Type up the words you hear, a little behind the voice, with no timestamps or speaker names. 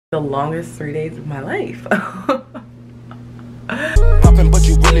The longest 3 days of my life. Poppin', but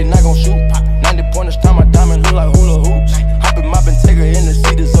you really not gon' shoot. 90 pointers, time my diamond look like hula hoops. Hoppin', moppin', take her in the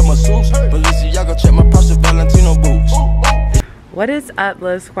seats of my suits. Balenciaga, check my Patrice Valentino boots. What is up,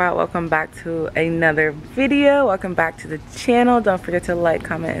 Love Squad? Welcome back to another video. Welcome back to the channel. Don't forget to like,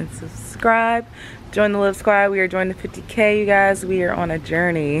 comment, and subscribe. Join the Love Squad. We are joining the 50K, you guys. We are on a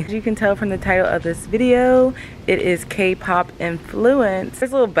journey. As you can tell from the title of this video, it is K-pop influence.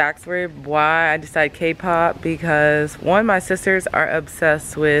 There's a little backstory of why I decided K-pop, because one, my sisters are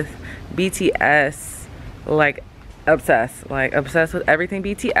obsessed with BTS, like obsessed with everything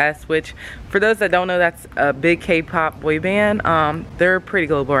BTS, which for those that don't know, that's a big K-pop boy band. They're pretty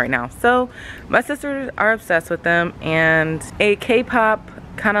global right now. So my sisters are obsessed with them, and a K-pop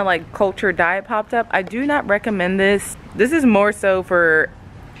kind of like culture diet popped up. I do not recommend this. This is more so for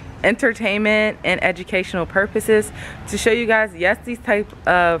entertainment and educational purposes, to show you guys, yes, these type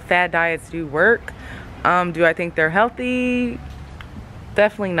of fad diets do work. Do I think they're healthy?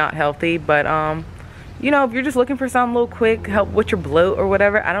 Definitely not healthy, but you know, if you're just looking for something a little quick, help with your bloat or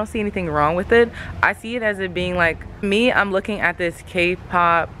whatever, I don't see anything wrong with it. I see it as it being like, me, I'm looking at this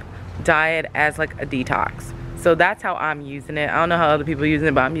K-pop diet as like a detox. So that's how I'm using it. I don't know how other people are using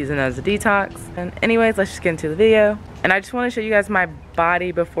it, but I'm using it as a detox. And anyways, let's just get into the video. And I just want to show you guys my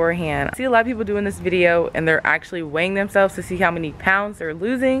body beforehand. I see a lot of people doing this video and they're actually weighing themselves to see how many pounds they're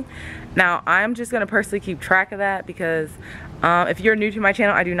losing. Now, I'm just going to personally keep track of that, because if you're new to my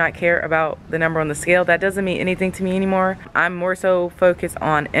channel, I do not care about the number on the scale. That doesn't mean anything to me anymore. I'm more so focused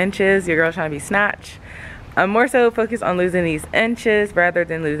on inches. Your girl's trying to be snatched. I'm more so focused on losing these inches rather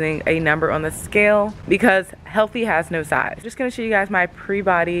than losing a number on the scale, because healthy has no size. I'm just going to show you guys my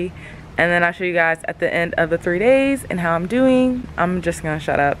pre-body, and then I'll show you guys at the end of the 3 days and how I'm doing. I'm just going to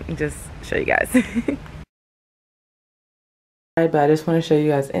shut up and just show you guys. But I just want to show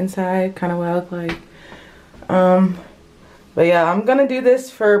you guys inside, kind of what I look like. But yeah, I'm gonna do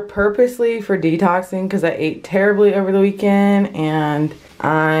this purposely for detoxing, because I ate terribly over the weekend and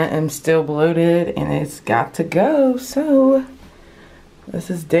I am still bloated and it's got to go. So this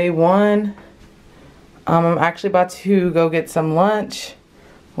is day 1. I'm actually about to go get some lunch,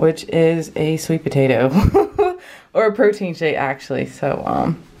 which is a sweet potato or a protein shake actually.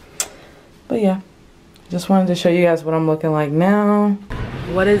 So but yeah, just wanted to show you guys what I'm looking like now.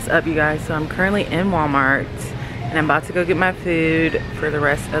 What is up, you guys? So I'm currently in Walmart and I'm about to go get my food for the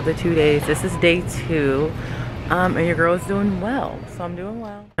rest of the 2 days. This is day 2. And your girl is doing well, so I'm doing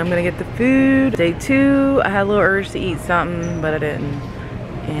well. I'm gonna get the food. Day 2, I had a little urge to eat something, but I didn't.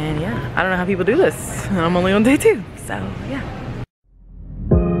 And yeah, I don't know how people do this. I'm only on day 2, so yeah.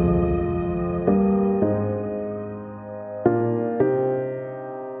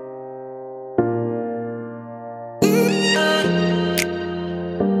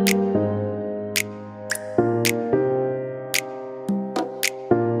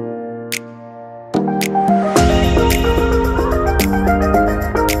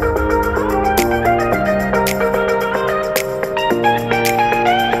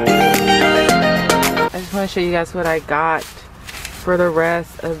 Show you guys what I got for the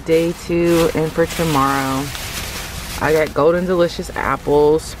rest of day 2 and for tomorrow. I got golden delicious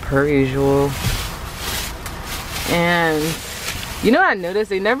apples per usual, and you know what I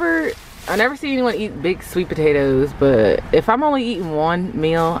noticed, I never see anyone eat big sweet potatoes, but if I'm only eating one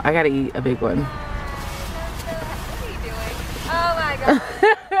meal, I gotta eat a big one. What are you doing? Oh my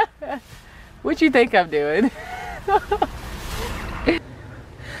god. What you think I'm doing?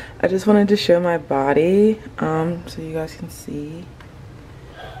 I just wanted to show my body so you guys can see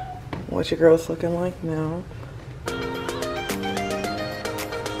what your girl's looking like now.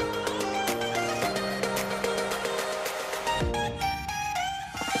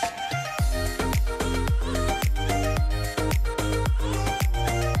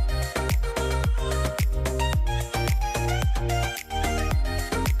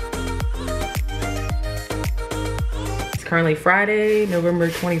 Currently Friday, November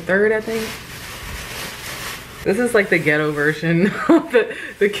 23rd, I think. This is like the ghetto version of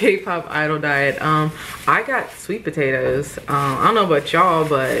the K-pop idol diet. I got sweet potatoes. I don't know about y'all,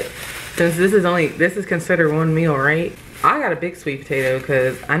 but since this is considered one meal, right? I got a big sweet potato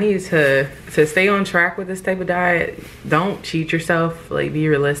because I need to stay on track with this type of diet. Don't cheat yourself, like be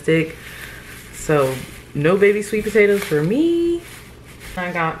realistic. So no baby sweet potatoes for me.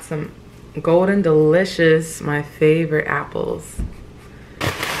 I got some golden delicious, my favorite apples.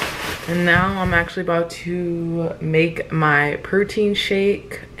 And now I'm actually about to make my protein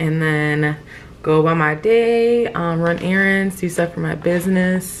shake and then go about my day, run errands, do stuff for my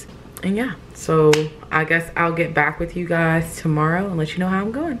business. And yeah, so I guess I'll get back with you guys tomorrow and let you know how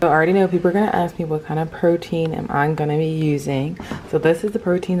I'm going. So I already know people are gonna ask me what kind of protein am I gonna be using. So this is the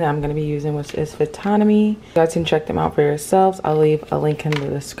protein that I'm gonna be using, which is Phytonomy. You guys can check them out for yourselves. I'll leave a link in the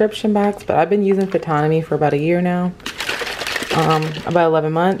description box, but I've been using Phytonomy for about a year now. About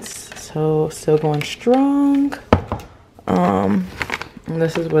 11 months, so still going strong. And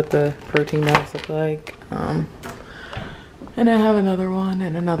this is what the protein bags look like. And I have another one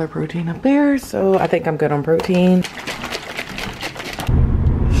and another protein up there, so I think I'm good on protein.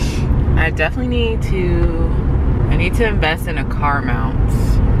 I definitely need to invest in a car mount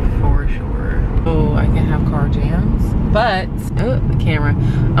for sure. Oh, I can have car jams. But the camera,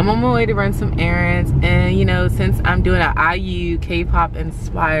 I'm on my way to run some errands, and you know, since I'm doing an IU K-pop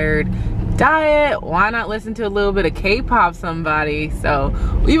inspired diet, why not listen to a little bit of K-pop, somebody? So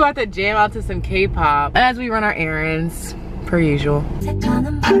we about to jam out to some K-pop as we run our errands per usual.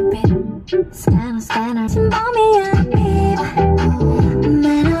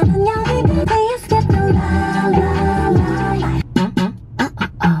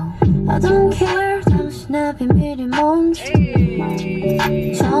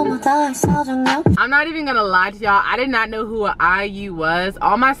 I'm not even gonna lie to y'all, I did not know who an IU was.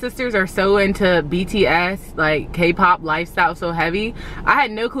 All my sisters are so into BTS, like K-pop lifestyle, so heavy. I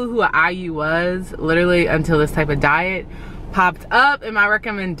had no clue who an IU was, literally, until this type of diet popped up in my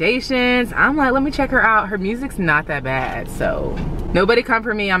recommendations. I'm like, let me check her out. Her music's not that bad, so nobody come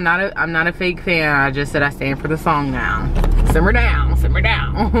for me. I'm not a fake fan. I just said I stand for the song now. Simmer down, simmer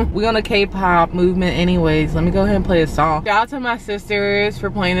down. We on a K-pop movement anyways. Let me go ahead and play a song. Shout out to my sisters for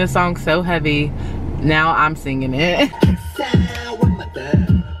playing this song so heavy. Now I'm singing it.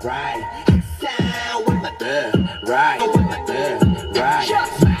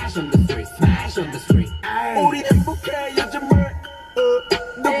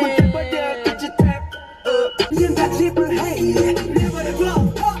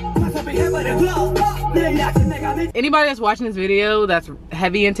 Anybody that's watching this video that's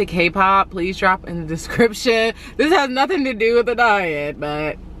heavy into K-pop, please drop in the description. This has nothing to do with the diet,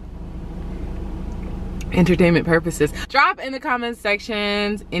 but entertainment purposes. Drop in the comment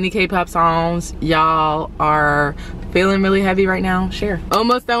sections any K-pop songs y'all are feeling really heavy right now. Share.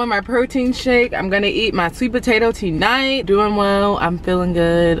 Almost done with my protein shake. I'm gonna eat my sweet potato tonight. Doing well. I'm feeling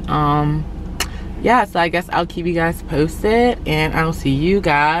good. Yeah, so I guess I'll keep you guys posted, and I'll see you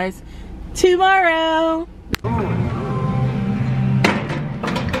guys tomorrow.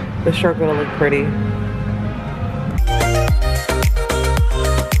 The shirt gonna look pretty.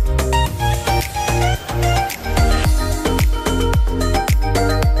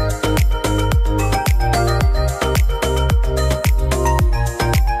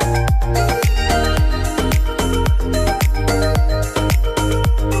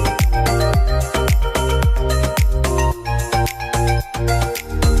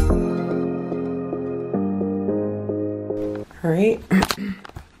 Alright.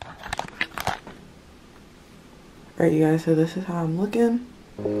 Alright, you guys, so this is how I'm looking.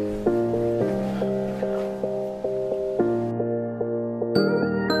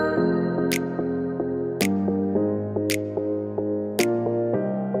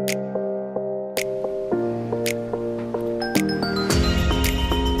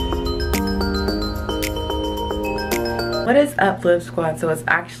 What is up, Lip Squad? So it's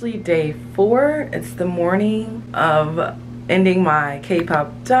actually day 4. It's the morning of ending my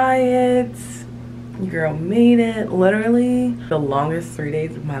K-pop diet. Your girl made it. Literally the longest 3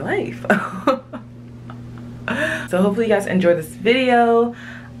 days of my life. So hopefully you guys enjoyed this video.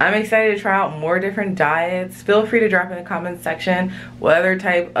 I'm excited to try out more different diets. Feel free to drop in the comment section what other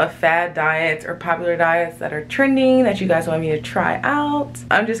type of fad diets or popular diets that are trending that you guys want me to try out.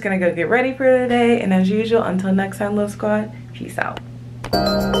 I'm just gonna go get ready for the day, and as usual, until next time, Love Squad, peace out.